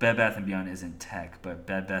 Bed Bath & Beyond isn't tech, but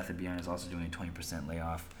Bed Bath & Beyond is also doing a 20%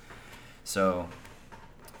 layoff. So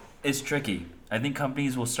it's tricky. I think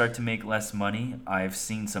companies will start to make less money. I've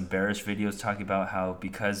seen some bearish videos talking about how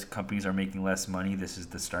because companies are making less money, this is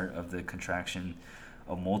the start of the contraction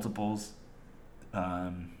of multiples.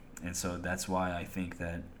 And so that's why I think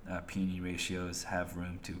that P/E ratios have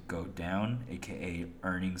room to go down, aka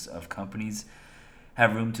earnings of companies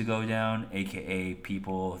have room to go down, aka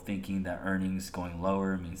people thinking that earnings going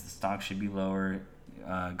lower means the stock should be lower,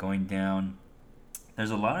 going down.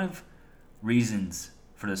 There's a lot of reasons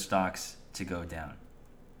for the stocks to go down.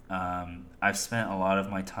 I've spent a lot of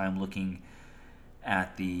my time looking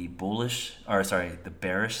at the bearish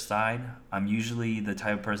side. I'm usually the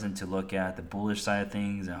type of person to look at the bullish side of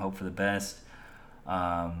things and hope for the best.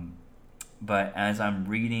 But as I'm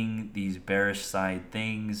reading these bearish side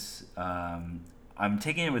things, I'm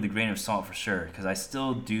taking it with a grain of salt for sure, because I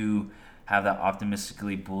still do have that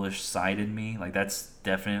optimistically bullish side in me. Like, that's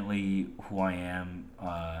definitely who I am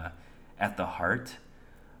at the heart.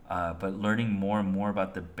 But learning more and more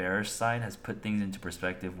about the bearish side has put things into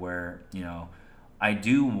perspective where, I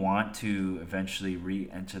do want to eventually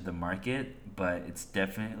re-enter the market, but it's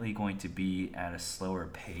definitely going to be at a slower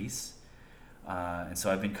pace. And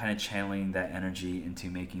so I've been kind of channeling that energy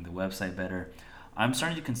into making the website better. I'm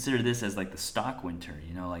starting to consider this as like the stock winter.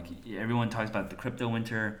 Like everyone talks about the crypto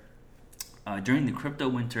winter. During the crypto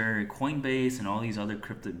winter, Coinbase and all these other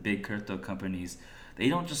big crypto companies, they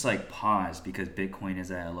don't just like pause because Bitcoin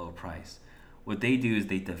is at a low price. What they do is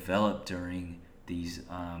they develop during these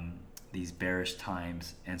bearish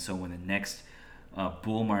times, and so when the next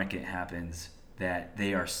bull market happens, that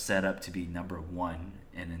they are set up to be number one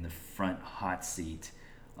and in the front hot seat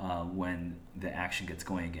when the action gets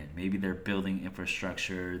going again. Maybe they're building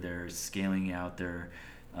infrastructure, they're scaling out their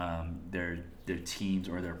teams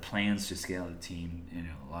or their plans to scale the team.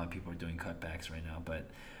 A lot of people are doing cutbacks right now, but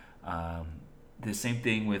the same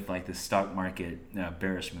thing with like the stock market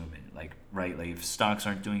bearish movement. Like if stocks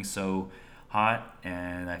aren't doing so hot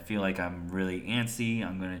and I feel like I'm really antsy,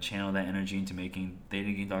 I'm going to channel that energy into making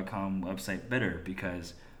TheDataGain.com website better,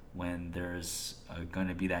 because when there's going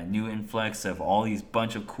to be that new influx of all these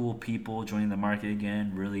bunch of cool people joining the market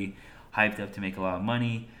again, really hyped up to make a lot of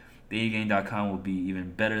money, TheDataGain.com will be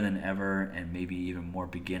even better than ever, and maybe even more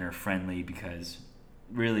beginner friendly, because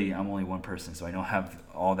really I'm only one person, so I don't have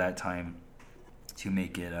all that time to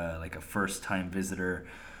make it like a first time visitor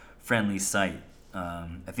friendly site.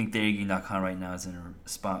 I think TheDataGain.com right now is in a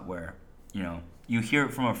spot where you hear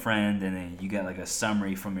it from a friend, and then you get like a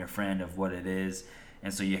summary from your friend of what it is,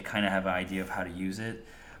 and so you kind of have an idea of how to use it.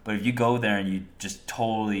 But if you go there and you just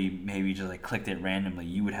totally maybe just like clicked it randomly,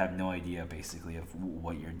 you would have no idea basically of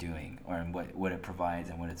what you're doing or what it provides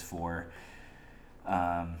and what it's for.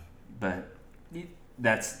 But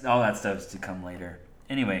that's all that stuff is to come later.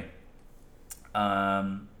 Anyway,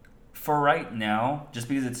 for right now, just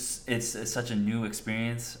because it's such a new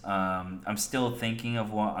experience, I'm still thinking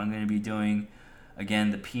of what I'm going to be doing. Again,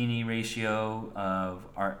 the P/E ratio of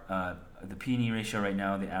the P/E ratio right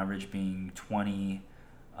now, the average being 20,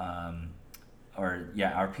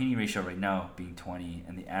 our P/E ratio right now being 20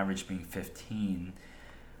 and the average being 15,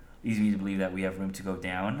 leads me to believe that we have room to go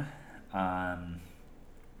down.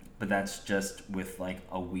 But that's just with like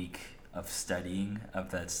a week of studying.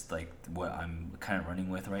 That's like what I'm kind of running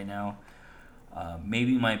with right now.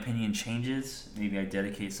 Maybe my opinion changes. Maybe I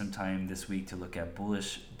dedicate some time this week to look at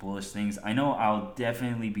bullish things. I know I'll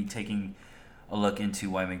definitely be taking a look into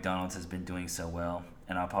why McDonald's has been doing so well,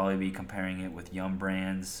 and I'll probably be comparing it with Yum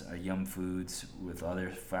Brands, Yum Foods, with other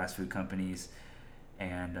fast food companies,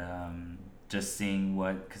 and just seeing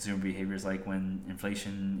what consumer behavior is like when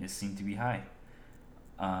inflation is seen to be high.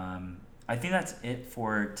 I think that's it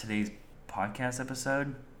for today's podcast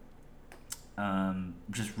episode.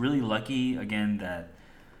 Just really lucky again that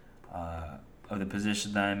of the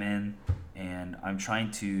position that I'm in, and I'm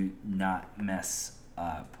trying to not mess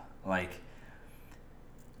up. Like,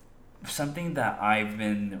 something that I've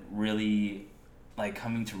been really like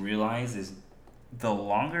coming to realize is the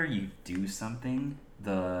longer you do something,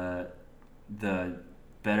 the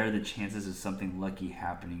better the chances of something lucky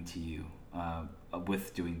happening to you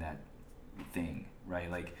with doing that thing, right?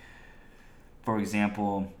 Like, for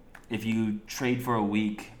example, if you trade for a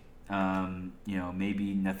week,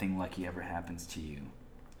 maybe nothing lucky ever happens to you.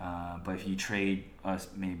 But if you trade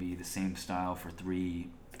maybe the same style for three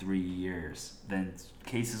years, then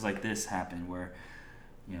cases like this happen where,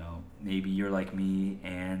 maybe you're like me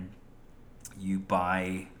and you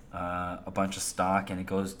buy a bunch of stock and it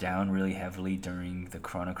goes down really heavily during the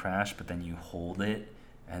Corona crash, but then you hold it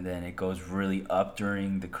and then it goes really up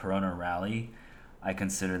during the Corona rally. I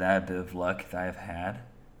consider that a bit of luck that I've had.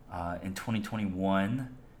 In 2021,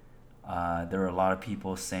 there were a lot of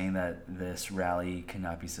people saying that this rally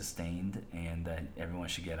cannot be sustained and that everyone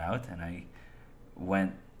should get out, and I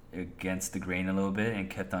went against the grain a little bit and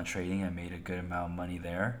kept on trading and made a good amount of money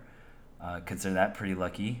there. Consider that pretty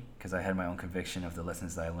lucky because I had my own conviction of the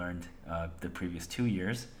lessons that I learned the previous 2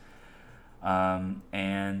 years.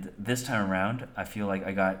 And this time around, I feel like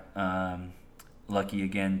I got lucky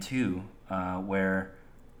again too, where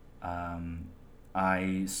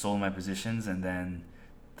I sold my positions, and then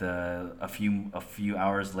a few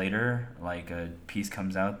hours later, like a piece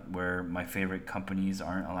comes out where my favorite companies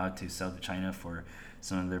aren't allowed to sell to China for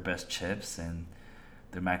some of their best chips, and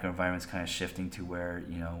the macro environment's kind of shifting to where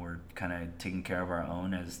we're kind of taking care of our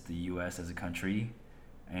own as the U.S. as a country,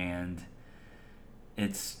 and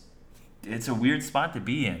it's a weird spot to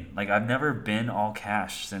be in. Like, I've never been all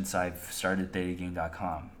cash since I've started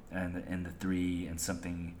DataGame.com, and in the 3 and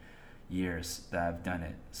something years that I've done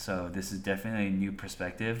it. So this is definitely a new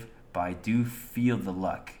perspective, but I do feel the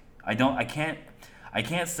luck. I can't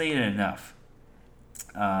say it enough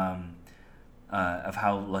of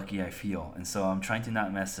how lucky I feel, and so I'm trying to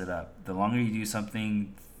not mess it up. The longer you do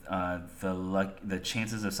something, the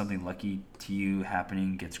chances of something lucky to you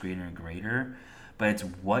happening gets greater and greater. But it's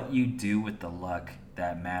what you do with the luck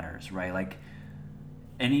that matters, right? Like,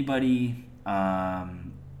 anybody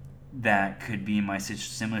that could be in my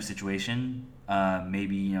similar situation,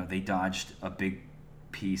 maybe they dodged a big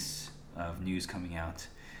piece of news coming out,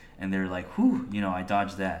 and they're like, "Whew, I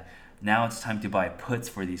dodged that." Now it's time to buy puts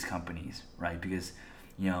for these companies, right? Because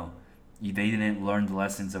they didn't learn the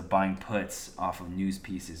lessons of buying puts off of news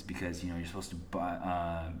pieces, because you're supposed to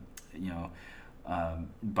buy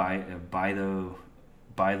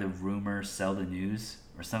the rumor, sell the news,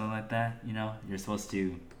 or something like that. You're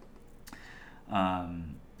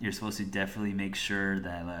supposed to definitely make sure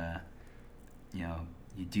that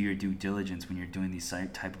you do your due diligence when you're doing these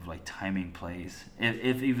type of like timing plays.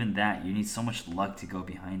 If even that, you need so much luck to go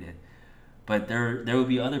behind it. But there will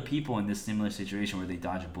be other people in this similar situation where they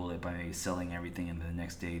dodge a bullet by selling everything, and the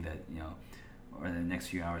next day that or the next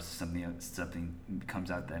few hours something comes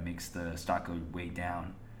out that makes the stock go way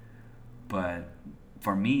down. But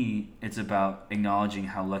for me, it's about acknowledging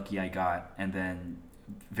how lucky I got, and then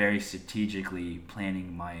very strategically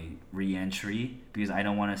planning my re-entry, because I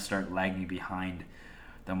don't want to start lagging behind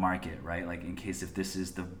the market, right? Like, in case if this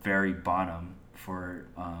is the very bottom for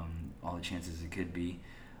all the chances it could be.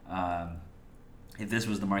 If this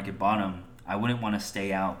was the market bottom, I wouldn't want to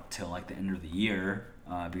stay out till like the end of the year,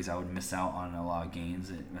 because I would miss out on a lot of gains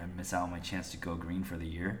and miss out on my chance to go green for the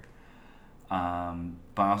year. But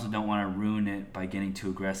I also don't want to ruin it by getting too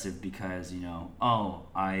aggressive, because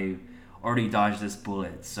I already dodged this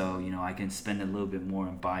bullet, so I can spend a little bit more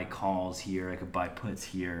and buy calls here. I could buy puts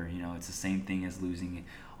here. It's the same thing as losing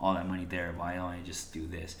all that money there. Why don't I just do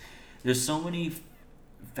this? There's so many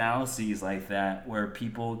fallacies like that where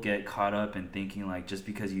people get caught up in thinking like just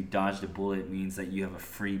because you dodged a bullet means that you have a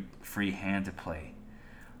free hand to play.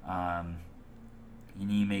 You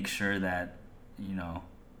need to make sure that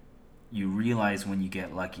you realize when you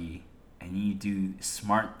get lucky, and you do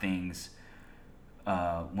smart things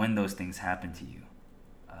when those things happen to you,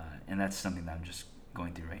 and that's something that I'm just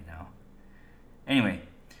going through right now. Anyway,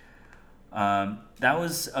 that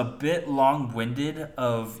was a bit long-winded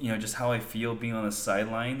of just how I feel being on the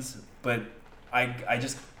sidelines, but I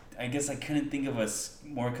guess I couldn't think of a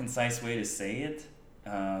more concise way to say it.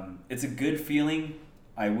 It's a good feeling.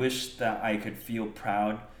 I wish that I could feel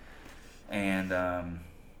proud and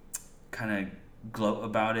kind of gloat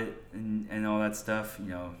about it and all that stuff.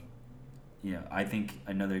 I think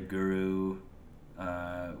another guru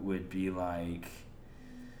would be like,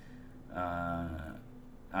 uh,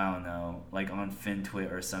 I don't know, like on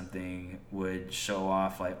FinTwit or something, would show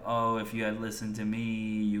off like, oh, if you had listened to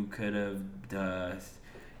me, you could have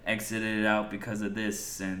exited out because of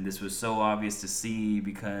this, and this was so obvious to see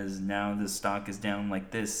because now the stock is down like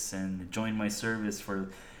this, and join my service for,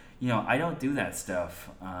 I don't do that stuff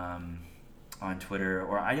on Twitter,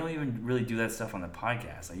 or I don't even really do that stuff on the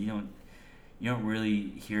podcast. Like, you don't really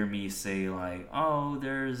hear me say like, oh,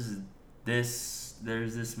 there's this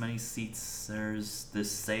many seats, there's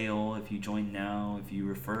this sale if you join now, if you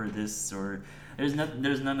refer this, or there's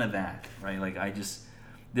none of that, right? Like,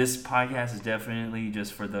 this podcast is definitely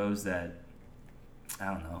just for those that, I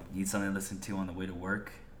don't know, need something to listen to on the way to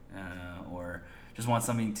work, or just want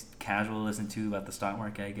something casual to listen to about the stock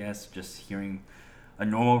market, I guess. Just hearing a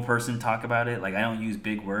normal person talk about it. Like, I don't use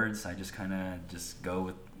big words. I just kind of just go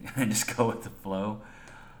with the flow.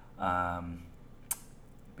 But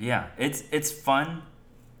yeah, it's fun.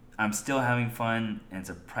 I'm still having fun, and it's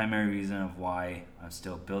a primary reason of why I'm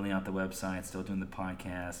still building out the website, still doing the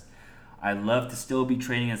podcast. I love to still be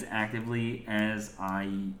trading as actively as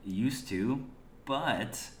I used to,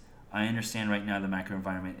 but I understand right now the macro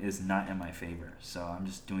environment is not in my favor. So I'm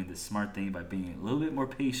just doing the smart thing by being a little bit more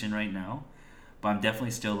patient right now, but I'm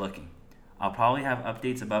definitely still looking. I'll probably have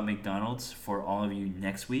updates about McDonald's for all of you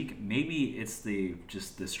next week. Maybe it's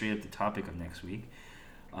just the straight up the topic of next week.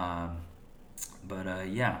 But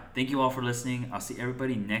yeah, thank you all for listening. I'll see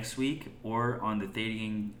everybody next week or on the Theta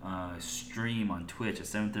Gang stream on Twitch at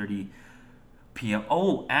 7:30 p.m.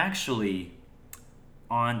 Oh, actually,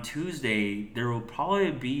 on Tuesday, there will probably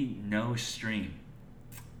be no stream.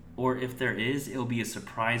 Or if there is, it'll be a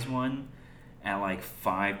surprise one at like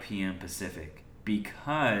 5 p.m. Pacific,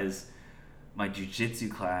 because my jiu-jitsu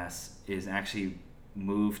class is actually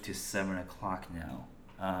moved to 7 o'clock now.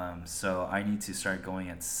 So I need to start going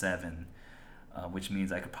at 7, which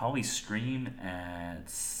means I could probably stream at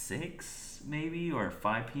 6 maybe, or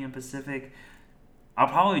 5 p.m. Pacific. I'll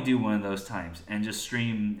probably do one of those times and just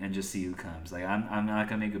stream and just see who comes. Like, I'm not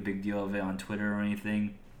gonna make a big deal of it on Twitter or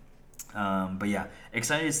anything. But yeah,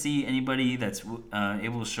 excited to see anybody that's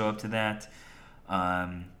able to show up to that.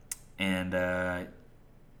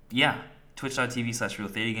 Yeah,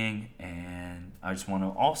 twitch.tv/RealThetaGang. And I just want to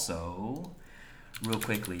also, real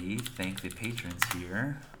quickly, thank the patrons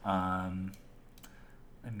here.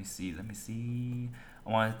 Let me see. I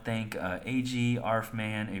want to thank AG,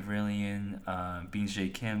 Arfman, Avrilian, Beans J.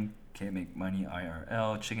 Kim, Can't Make Money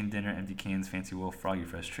IRL, Chicken Dinner, Empty Cans, Fancy Wolf, Froggy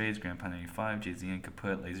Fresh Trades, Grandpa 95, JZN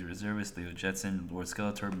Kaput, Lazy Reservist, Leo Jetson, Lord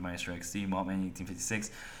Skeletor, Maestro XC, Maltman 1856,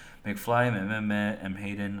 McFly, Mehmet, M.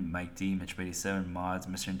 Hayden, Mike D, Mitch 87, Mods,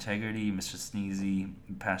 Mr. Integrity, Mr. Sneezy,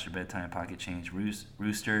 Pastor Bedtime, Pocket Change,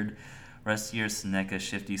 Roostered, Rustier, Seneca,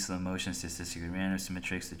 Shifty, Slow Motion, Statistically Random,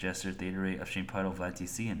 Symmetrix, Digester, Theta Ray, Upstream Puddle, Vlad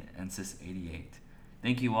TC, and Ensis 88.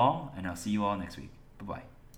 Thank you all, and I'll see you all next week. Bye-bye.